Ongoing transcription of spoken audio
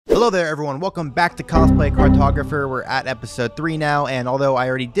Hello there everyone, welcome back to Cosplay Cartographer. We're at episode 3 now, and although I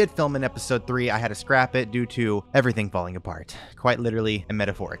already did film in episode 3, I had to scrap it due to everything falling apart, quite literally and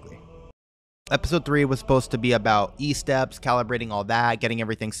metaphorically. Episode 3 was supposed to be about E-steps, calibrating all that, getting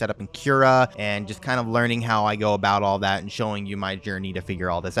everything set up in Cura, and just kind of learning how I go about all that and showing you my journey to figure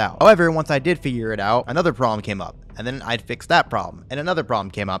all this out. However, once I did figure it out, another problem came up, and then I'd fix that problem, and another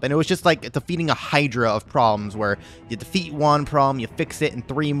problem came up, and it was just like defeating a hydra of problems where you defeat one problem, you fix it, and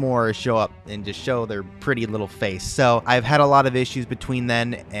 3 more show up and just show their pretty little face. So I've had a lot of issues between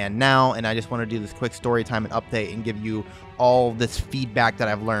then and now, and I just want to do this quick story time and update and give you all this feedback that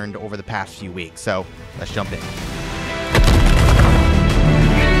I've learned over the past few weeks. So let's jump in.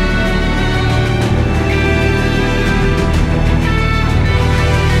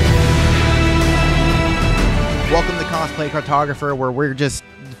 Welcome to Cosplay Cartographer, where we're just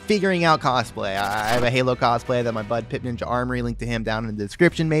figuring out cosplay. I have a Halo cosplay that my bud Pip Ninja Armory, linked to him down in the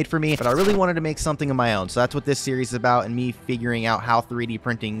description, made for me, but I really wanted to make something of my own. So that's what this series is about, and me figuring out how 3D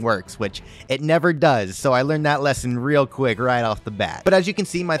printing works, which it never does. So I learned that lesson real quick right off the bat. But as you can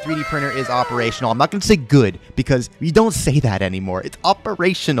see, my 3D printer is operational. I'm not going to say good, because we don't say that anymore. It's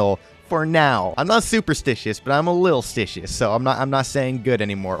operational for now. I'm not superstitious, but I'm a little stitious. So I'm not saying good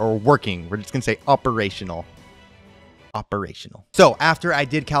anymore or working. We're just going to say operational. So after I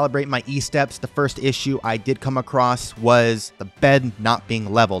did calibrate my E-steps, the first issue I did come across was the bed not being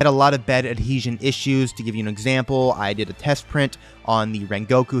leveled. I had a lot of bed adhesion issues. To give you an example, I did a test print on the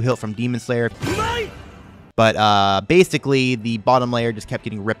Rengoku hilt from Demon Slayer. But basically, the bottom layer just kept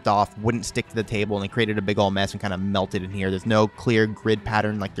getting ripped off, wouldn't stick to the table, and it created a big old mess and kind of melted in here. There's no clear grid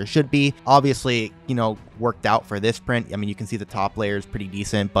pattern like there should be. Obviously, you know, worked out for this print. I mean, you can see the top layer is pretty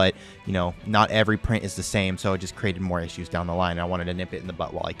decent, but, you know, not every print is the same, so it just created more issues down the line. I wanted to nip it in the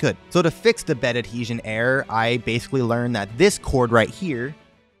butt while I could. So to fix the bed adhesion error, I basically learned that this cord right here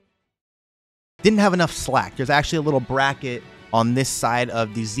didn't have enough slack. There's actually a little bracket on this side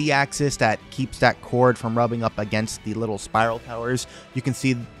of the Z-axis that keeps that cord from rubbing up against the little spiral towers. You can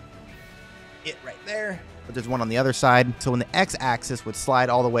see it right there, but there's one on the other side. So when the X-axis would slide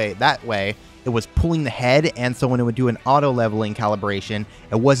all the way that way, it was pulling the head, and so when it would do an auto-leveling calibration,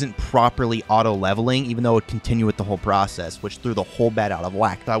 it wasn't properly auto-leveling, even though it would continue with the whole process, which threw the whole bed out of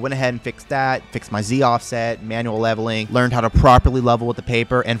whack. So I went ahead and fixed that, fixed my Z-offset, manual leveling, learned how to properly level with the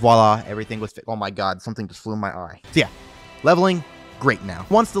paper, and voila, everything was oh my god, something just flew in my eye. So yeah. Leveling, great now.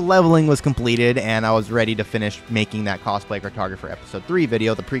 Once the leveling was completed and I was ready to finish making that Cosplay Cartographer episode 3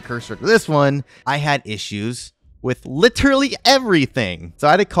 video, the precursor to this one, I had issues with literally everything. So I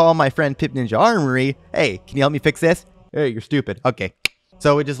had to call my friend Pip Ninja Armory. Hey, can you help me fix this? Hey, you're stupid. Okay.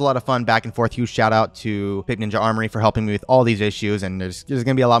 So it was just a lot of fun back and forth. Huge shout out to Pip Ninja Armory for helping me with all these issues, and there's going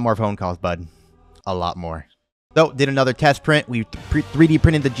to be a lot more phone calls, bud. A lot more. So, did another test print. We 3D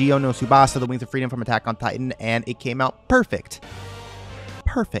printed the Geo no Tsubasa, the Wings of Freedom from Attack on Titan, and it came out perfect.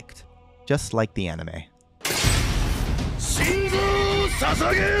 Perfect. Just like the anime.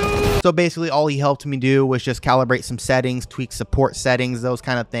 So basically, all he helped me do was just calibrate some settings, tweak support settings, those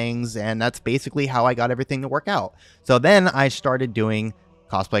kind of things, and that's basically how I got everything to work out. So then I started doing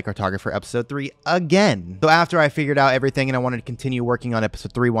Cosplay Cartographer episode 3 again. So after I figured out everything and I wanted to continue working on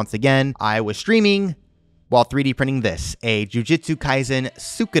episode 3 once again, I was streaming while 3D printing this, a Jujutsu Kaisen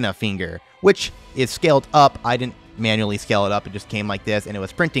Sukuna finger, which is scaled up. I didn't manually scale it up, it just came like this, and it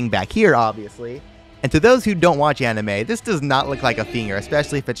was printing back here, obviously. And to those who don't watch anime, this does not look like a finger,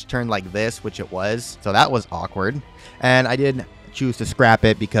 especially if it's turned like this, which it was, so that was awkward. And I did choose to scrap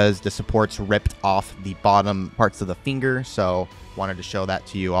it because the supports ripped off the bottom parts of the finger, so wanted to show that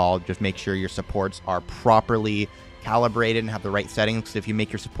to you all. Just make sure your supports are properly calibrated and have the right settings, because if you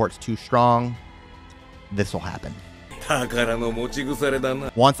make your supports too strong, this will happen.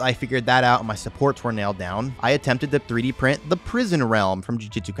 Once I figured that out and my supports were nailed down, I attempted to 3D print the Prison Realm from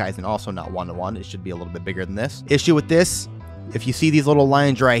Jujutsu Kaisen, also not 1-to-1. It should be a little bit bigger than this. Issue with this, if you see these little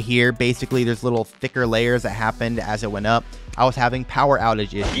lines right here, basically there's little thicker layers that happened as it went up. I was having power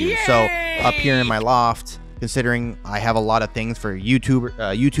outage issues. Yay! So up here in my loft, considering I have a lot of things for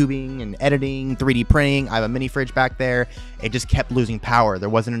YouTubing and editing, 3D printing. I have a mini fridge back there. It just kept losing power. There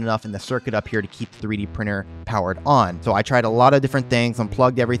wasn't enough in the circuit up here to keep the 3D printer powered on. So I tried a lot of different things,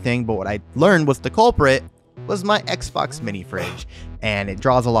 unplugged everything, but what I learned was the culprit was my Xbox mini fridge. And it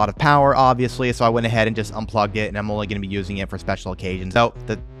draws a lot of power, obviously, so I went ahead and just unplugged it, and I'm only going to be using it for special occasions. So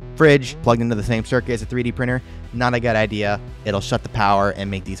the fridge plugged into the same circuit as a 3D printer, not a good idea. It'll shut the power and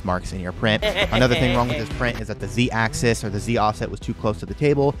make these marks in your print. Another thing wrong with this print is that the Z-axis or the Z-offset was too close to the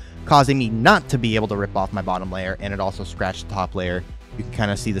table, causing me not to be able to rip off my bottom layer, and it also scratched the top layer You can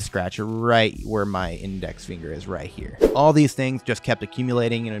kind of see the scratch right where my index finger is right here. All these things just kept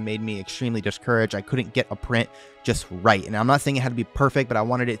accumulating and it made me extremely discouraged. I couldn't get a print just right. And I'm not saying it had to be perfect, but I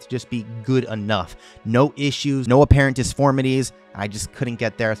wanted it to just be good enough. No issues, no apparent disformities. I just couldn't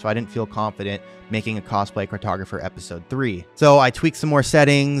get there, so I didn't feel confident making a Cosplay Cartographer episode 3. So I tweaked some more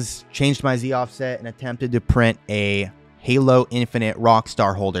settings, changed my Z offset, and attempted to print a Halo Infinite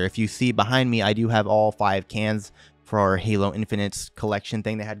Rockstar holder. If you see behind me, I do have all 5 cans for Halo Infinite's collection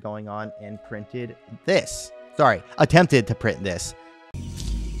thing they had going on, and printed this. Sorry, attempted to print this.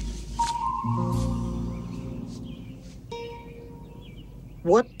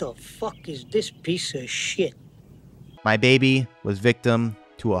 What the fuck is this piece of shit? My baby was victim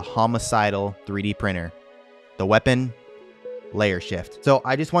to a homicidal 3D printer. The weapon, layer shift. So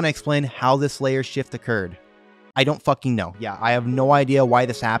I just want to explain how this layer shift occurred. I don't fucking know. Yeah, I have no idea why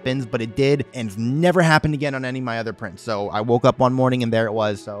this happens, but it did, and it's never happened again on any of my other prints. So I woke up one morning and there it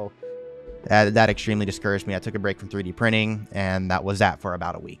was. So that extremely discouraged me. I took a break from 3D printing, and that was that for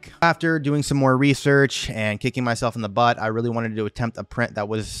about a week. After doing some more research and kicking myself in the butt, I really wanted to attempt a print that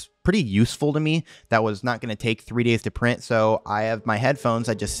was pretty useful to me, that was not going to take 3 days to print. So I have my headphones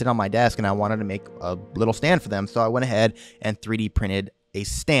that just sit on my desk, and I wanted to make a little stand for them. So I went ahead and 3D printed a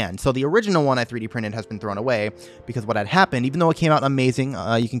stand. So the original one I 3D printed has been thrown away because what had happened, even though it came out amazing,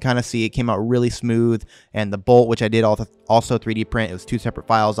 you can kind of see it came out really smooth, and the bolt, which I did also 3D print, it was 2 separate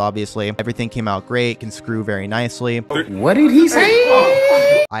files, obviously. Everything came out great, can screw very nicely. What did he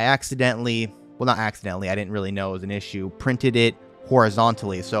say? I accidentally, well, not accidentally, I didn't really know it was an issue, printed it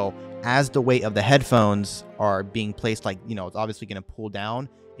horizontally. So as the weight of the headphones are being placed, like, you know, it's obviously going to pull down.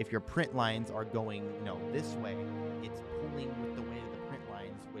 If your print lines are going, you know, this way, it's pulling with the weight of the print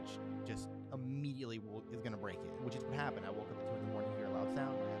lines, which just immediately is going to break it, which is what happened. I woke up at 2 in the morning, hear a loud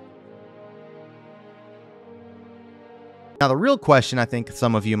sound. Now, the real question I think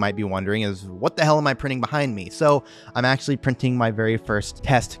some of you might be wondering is, what the hell am I printing behind me? So I'm actually printing my very first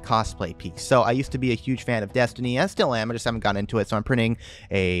test cosplay piece. So I used to be a huge fan of Destiny. I still am. I just haven't gotten into it. So I'm printing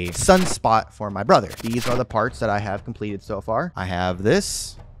a sunspot for my brother. These are the parts that I have completed so far. I have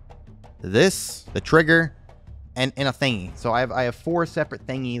this, the trigger, and a thingy. So I have 4 separate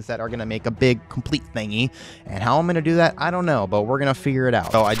thingies that are going to make a big complete thingy, and how I'm going to do that, I don't know, but we're going to figure it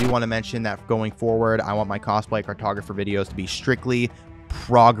out. So I do want to mention that going forward, I want my Cosplay Cartographer videos to be strictly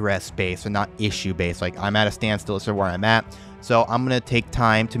progress based and not issue based. Like, I'm at a standstill, so where I'm at. So I'm going to take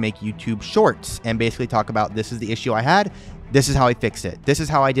time to make YouTube shorts and basically talk about, this is the issue I had, this is how I fixed it, this is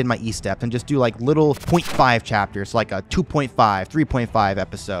how I did my E-steps, and just do like little 0.5 chapters, like a 2.5, 3.5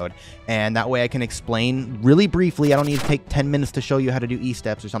 episode. And that way I can explain really briefly. I don't need to take 10 minutes to show you how to do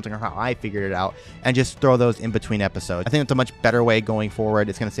E-steps or something, or how I figured it out, and just throw those in between episodes. I think it's a much better way going forward.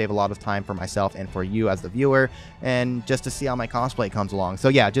 It's going to save a lot of time for myself and for you as the viewer, and just to see how my cosplay comes along. So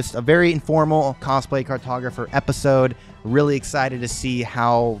yeah, just a very informal Cosplay Cartographer episode. Really excited to see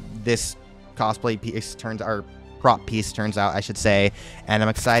how this cosplay piece turns out, prop piece turns out, I should say, and I'm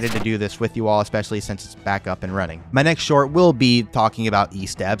excited to do this with you all, especially since it's back up and running. My next short will be talking about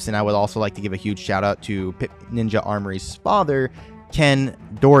E-steps, and I would also like to give a huge shout out to Pip Ninja Armory's father, Ken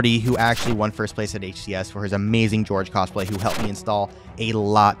Doherty, who actually won first place at HCS for his amazing George cosplay, who helped me install a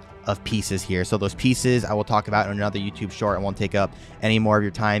lot of pieces here. So those pieces I will talk about in another YouTube short. I won't take up any more of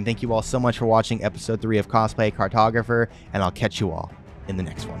your time. Thank you all so much for watching episode 3 of Cosplay Cartographer, and I'll catch you all in the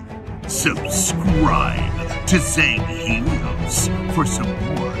next one. Subscribe to HaynesVisuals for some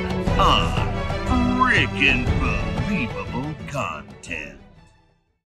more unfreaking believable content.